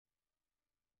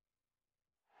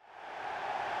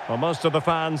Well, most of the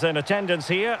fans in attendance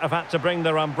here have had to bring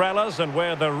their umbrellas and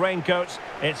wear their raincoats.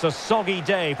 It's a soggy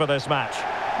day for this match.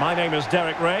 My name is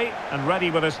Derek Ray, and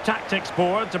ready with his tactics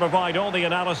board to provide all the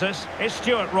analysis is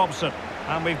Stuart Robson.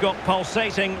 And we've got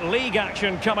pulsating league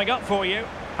action coming up for you.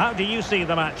 How do you see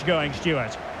the match going,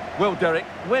 Stuart? Well, Derek,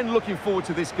 when looking forward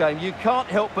to this game, you can't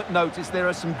help but notice there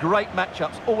are some great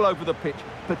matchups all over the pitch,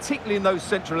 particularly in those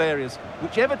central areas.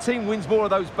 Whichever team wins more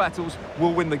of those battles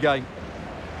will win the game.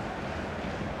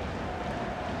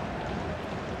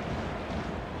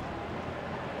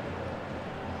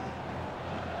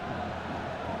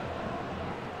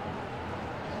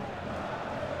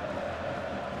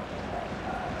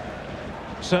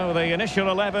 So the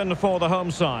initial 11 for the home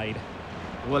side.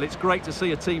 Well, it's great to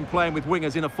see a team playing with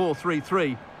wingers in a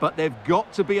 4-3-3, but they've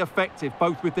got to be effective,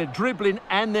 both with their dribbling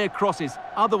and their crosses.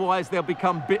 Otherwise, they'll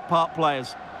become bit-part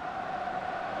players.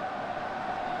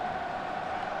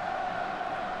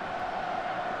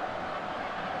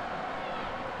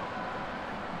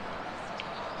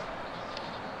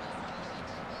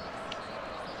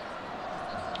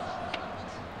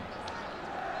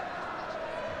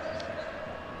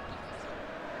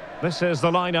 This is the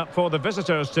lineup for the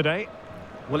visitors today.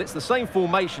 Well, it's the same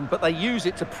formation, but they use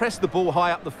it to press the ball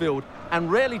high up the field,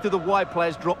 and rarely do the wide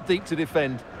players drop deep to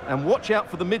defend. And watch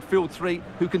out for the midfield three,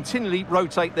 who continually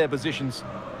rotate their positions.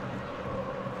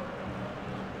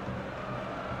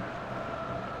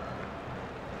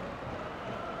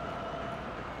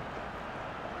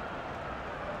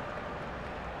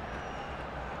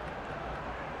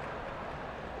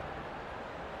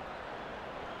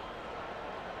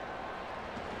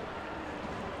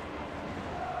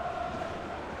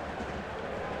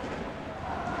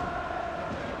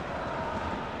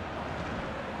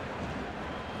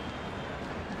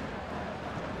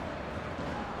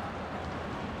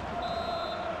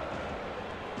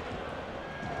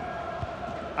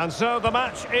 And so the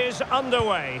match is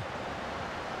underway.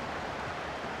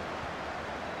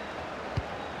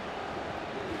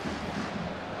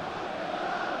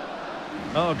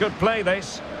 Oh, good play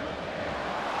this.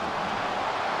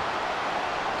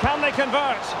 Can they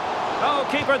convert? Oh,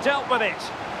 keeper dealt with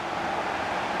it.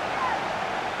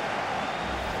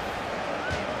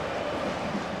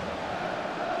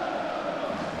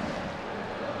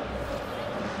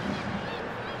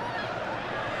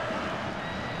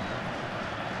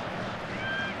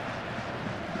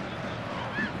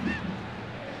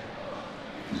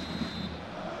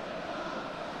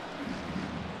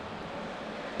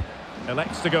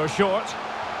 Elects to go short.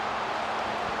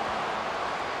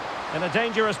 In a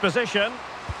dangerous position.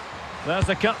 There's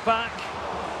the cut back.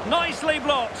 Nicely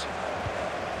blocked.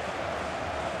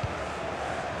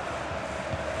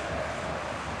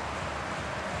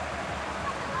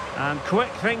 And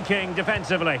quick thinking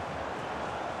defensively.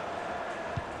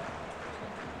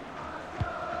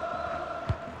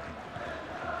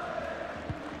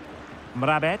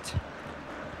 Mrabet.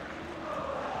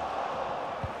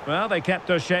 Well, they kept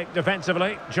their shape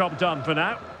defensively. Job done for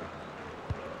now.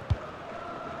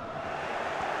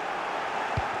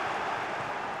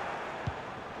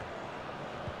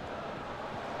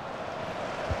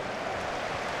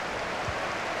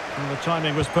 And the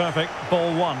timing was perfect.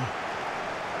 Ball one.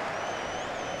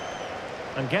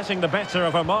 And getting the better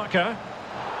of a marker.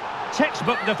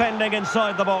 Textbook defending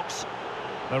inside the box.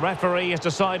 The referee has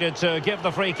decided to give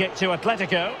the free kick to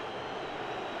Atletico.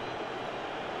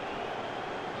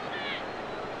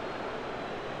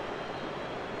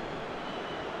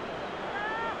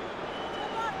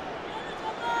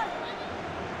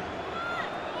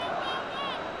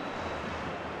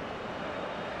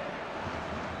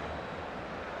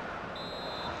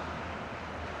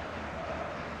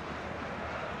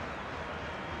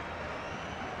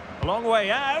 A long way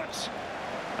out.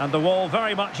 And the wall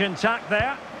very much intact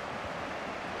there.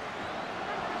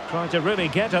 Trying to really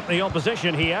get at the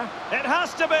opposition here. It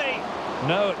has to be!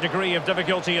 No degree of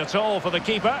difficulty at all for the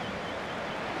keeper.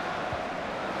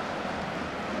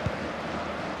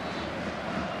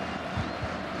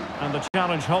 And the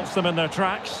challenge halts them in their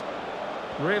tracks.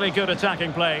 Really good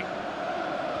attacking play.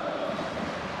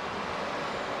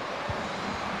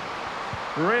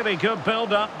 Really good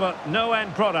build-up, but no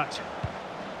end product.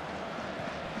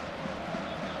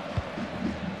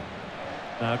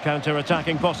 Now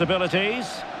counter-attacking possibilities.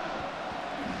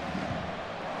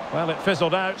 Well, it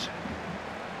fizzled out.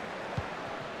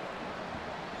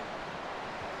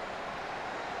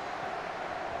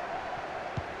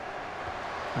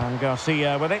 And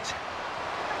Garcia with it.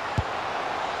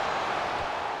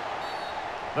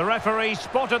 The referee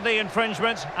spotted the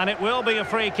infringement, and it will be a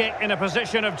free kick in a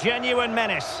position of genuine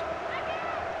menace.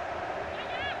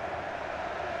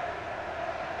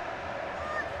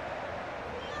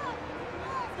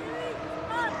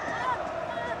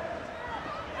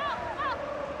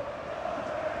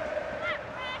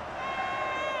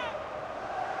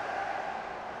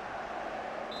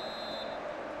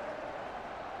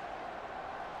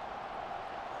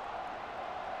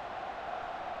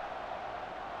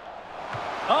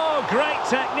 Great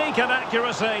technique and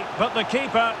accuracy, but the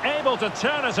keeper able to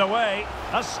turn it away.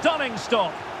 A stunning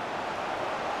stop.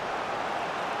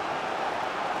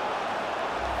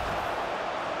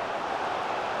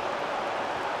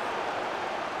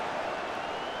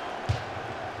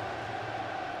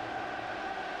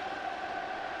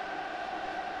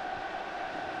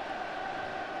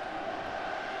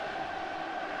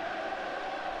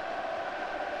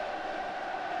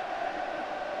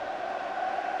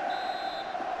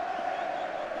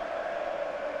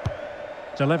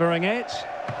 Delivering it.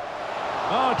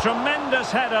 Oh,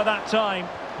 tremendous header that time,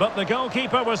 but the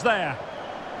goalkeeper was there.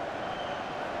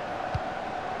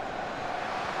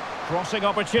 Crossing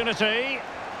opportunity.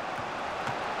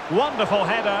 Wonderful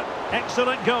header,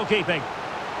 excellent goalkeeping.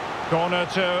 Corner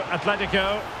to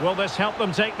Atletico. Will this help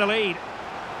them take the lead?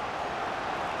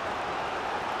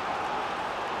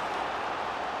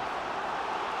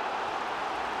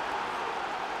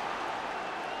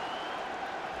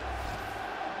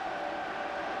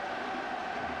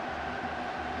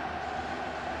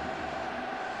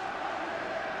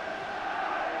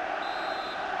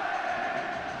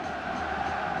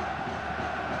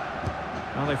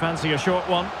 Well, they fancy a short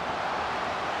one.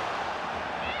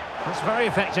 That's very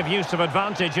effective use of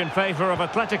advantage in favour of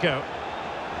Atletico.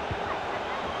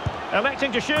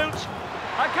 Electing to shoot.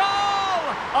 A goal!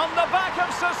 On the back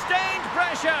of sustained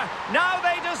pressure. Now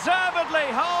they deservedly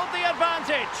hold the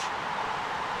advantage.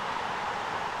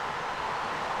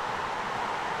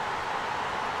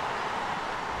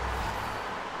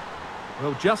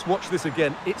 Well, just watch this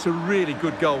again. It's a really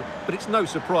good goal, but it's no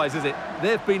surprise, is it?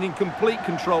 They've been in complete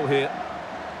control here.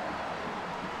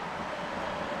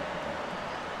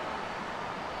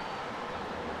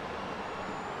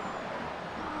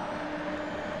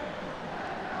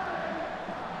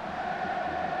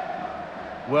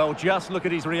 Well, just look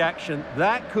at his reaction.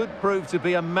 That could prove to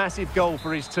be a massive goal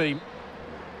for his team.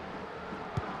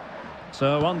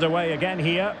 So underway again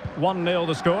here. 1-0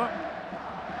 the score.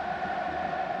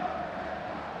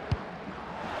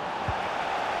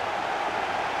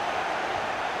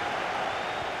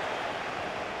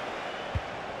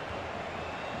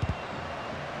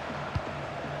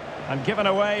 And given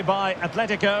away by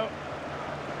Atletico.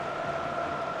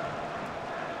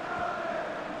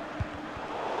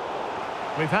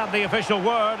 We've had the official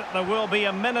word. There will be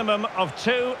a minimum of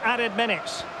 2 added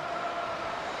minutes.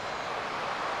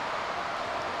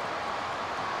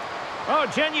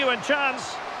 Oh, genuine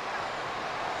chance.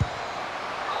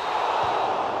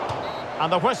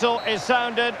 And the whistle is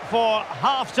sounded for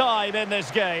half-time in this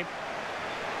game.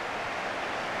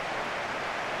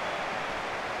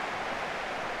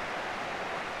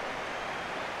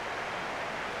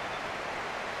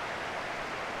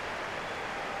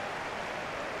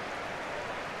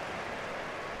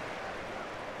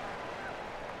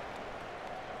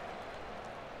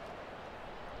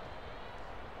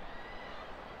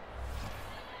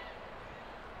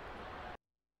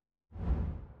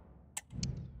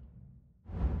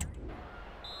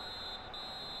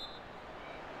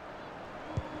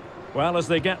 Well, as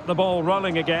they get the ball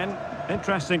rolling again,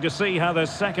 interesting to see how the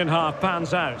second half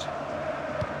pans out.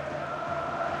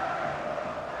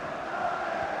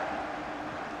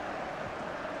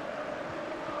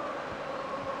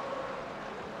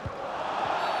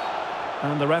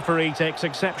 And the referee takes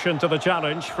exception to the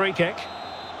challenge. Free kick.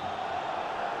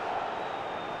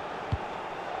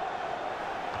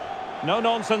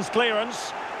 No-nonsense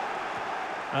clearance.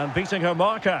 And beating her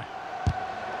marker.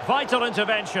 Vital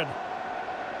intervention.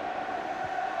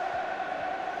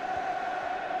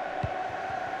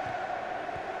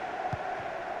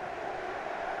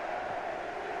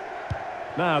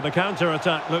 Now the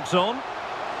counter-attack looks on.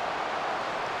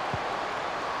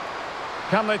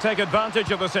 Can they take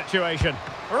advantage of the situation?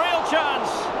 Real chance!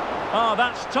 Oh,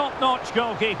 that's top-notch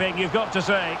goalkeeping, you've got to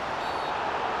say.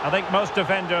 I think most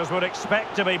defenders would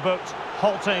expect to be booked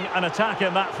halting an attack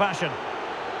in that fashion.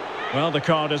 Well, the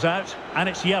card is out, and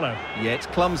it's yellow. Yeah, it's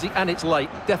clumsy and it's late.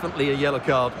 Definitely a yellow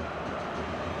card.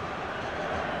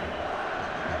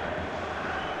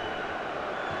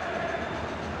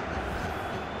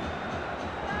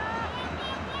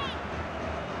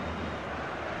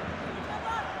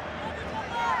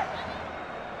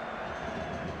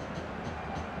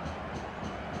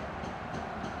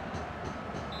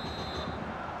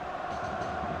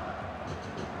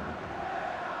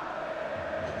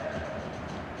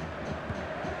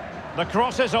 The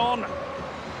cross is on.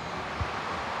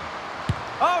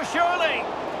 Oh, surely!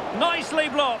 Nicely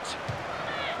blocked.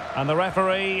 And the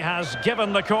referee has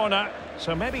given the corner,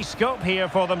 so maybe scope here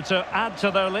for them to add to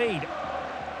their lead.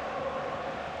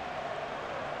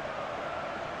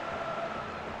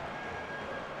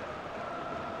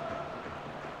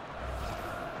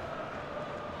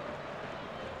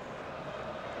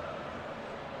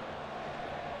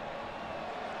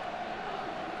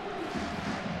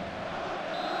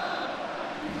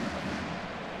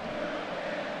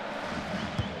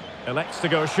 Elects to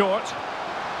go short.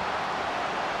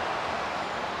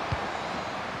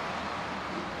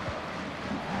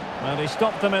 And he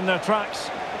stopped them in their tracks.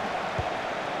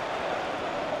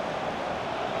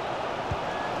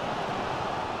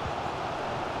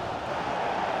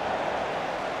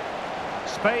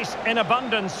 Space in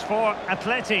abundance for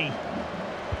Atleti.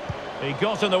 He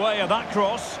got in the way of that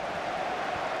cross.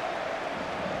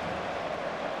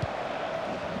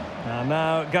 And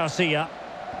now Garcia.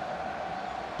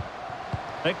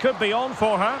 It could be on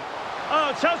for her.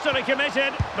 Oh, totally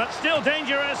committed, but still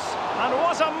dangerous. And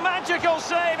what a magical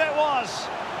save it was!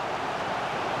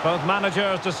 Both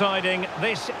managers deciding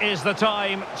this is the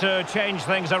time to change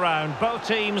things around. Both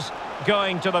teams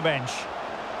going to the bench.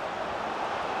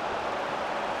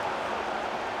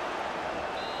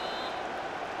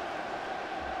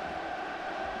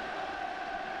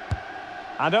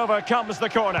 And over comes the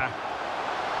corner.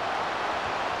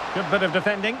 Good bit of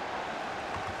defending.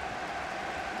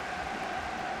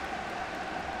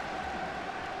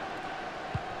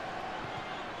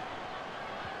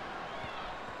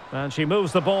 And she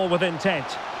moves the ball with intent.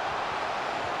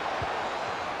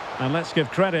 And let's give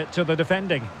credit to the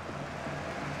defending.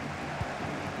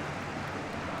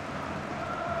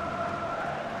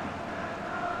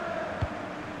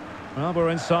 Well, we're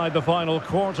inside the final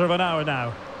quarter of an hour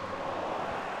now.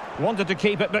 Wanted to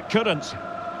keep it, but couldn't.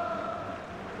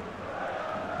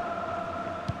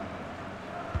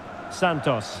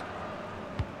 Santos.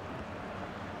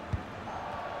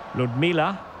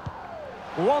 Ludmila.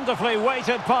 Wonderfully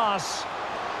weighted pass.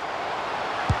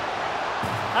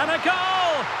 And a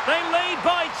goal! They lead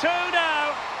by 2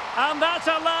 now. And that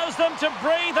allows them to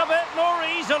breathe a bit more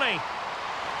easily.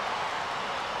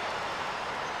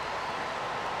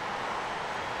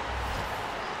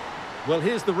 Well,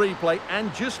 here's the replay,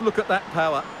 and just look at that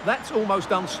power. That's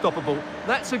almost unstoppable.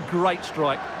 That's a great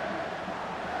strike.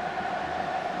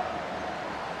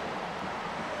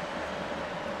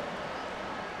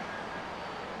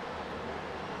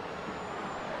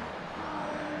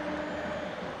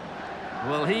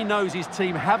 Well, he knows his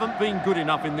team haven't been good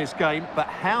enough in this game, but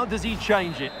how does he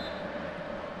change it?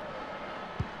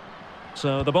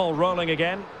 So the ball rolling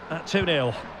again at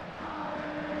 2-0.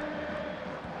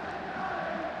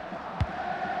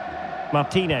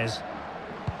 Martinez.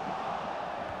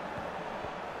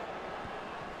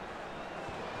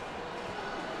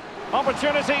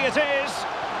 Opportunity it is.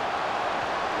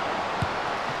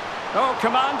 Oh,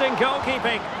 commanding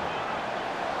goalkeeping.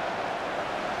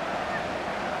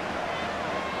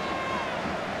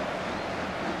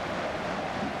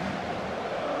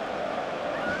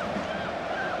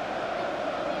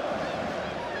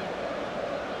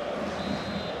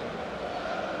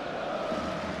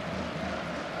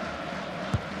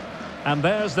 And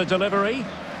there's the delivery.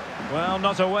 Well,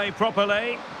 not away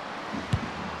properly.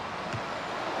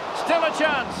 Still a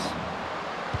chance.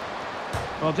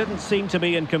 Well, didn't seem to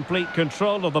be in complete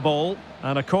control of the ball,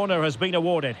 and a corner has been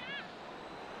awarded.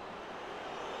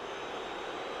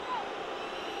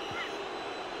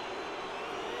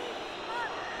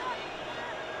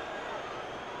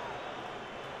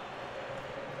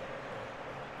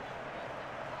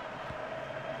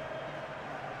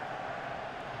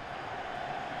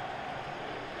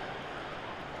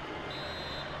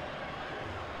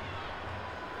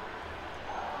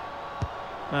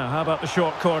 Now, how about the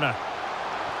short corner?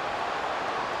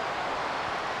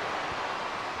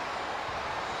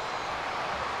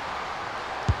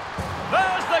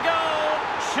 There's the goal!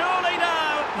 Surely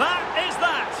now, that is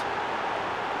that!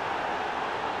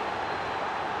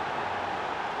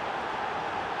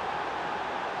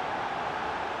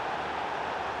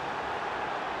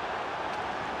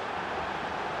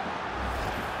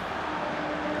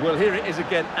 Well, here it is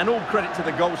again, and all credit to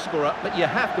the goal scorer, but you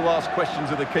have to ask questions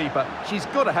of the keeper. She's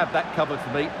got to have that covered for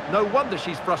me. No wonder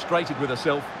she's frustrated with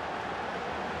herself.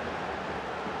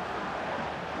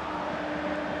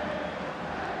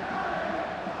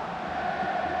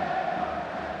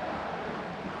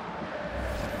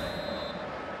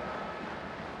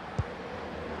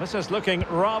 This is looking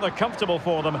rather comfortable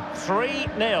for them.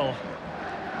 3-0.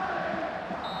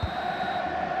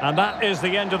 And that is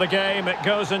the end of the game. It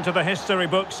goes into the history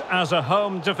books as a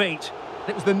home defeat.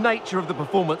 It was the nature of the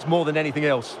performance more than anything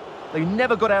else. They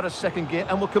never got out of second gear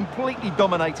and were completely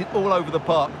dominated all over the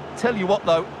park. Tell you what,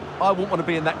 though, I wouldn't want to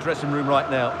be in that dressing room right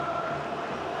now.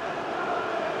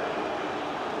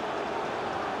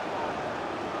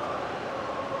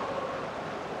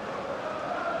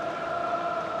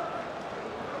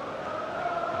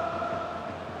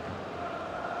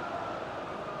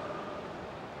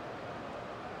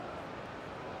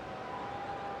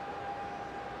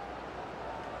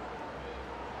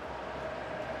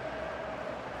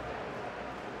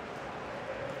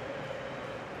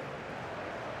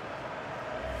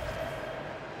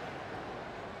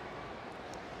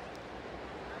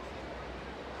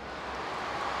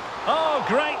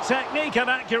 Great technique and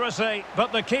accuracy,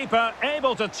 but the keeper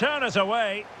able to turn it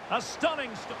away. A stunning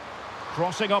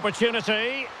crossing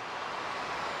opportunity.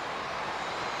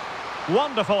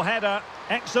 Wonderful header,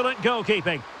 excellent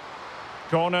goalkeeping.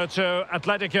 Corner to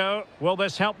Atletico. Will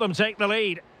this help them take the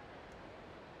lead?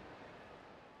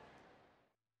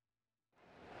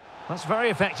 That's very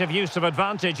effective use of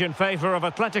advantage in favour of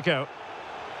Atletico.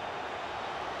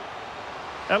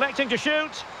 Electing to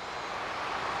shoot.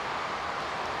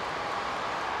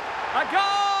 A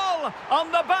goal! On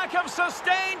the back of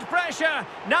sustained pressure.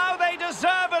 Now they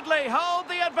deservedly hold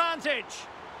the advantage.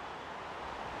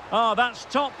 Oh, that's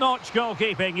top-notch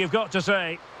goalkeeping, you've got to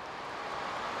say.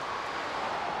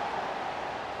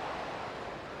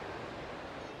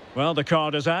 Well, the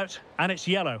card is out, and it's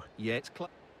yellow. Yeah, it's close.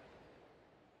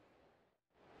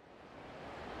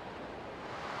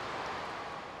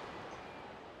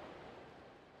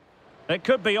 It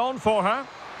could be on for her.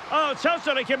 Oh,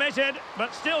 totally committed,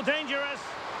 but still dangerous.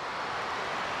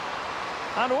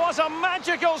 And what a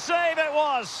magical save it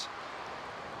was!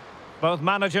 Both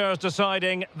managers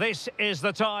deciding this is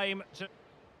the time to...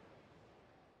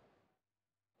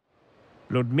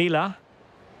 Ludmila.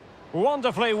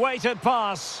 Wonderfully weighted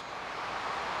pass.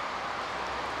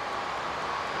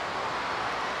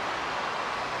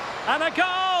 And a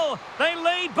goal! They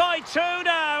lead by 2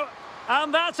 now.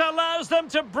 And that allows them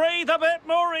to breathe a bit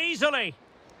more easily.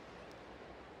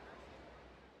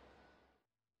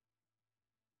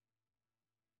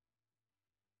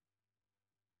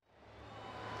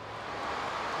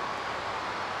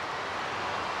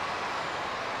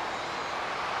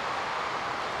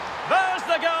 There's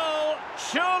the goal!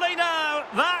 Surely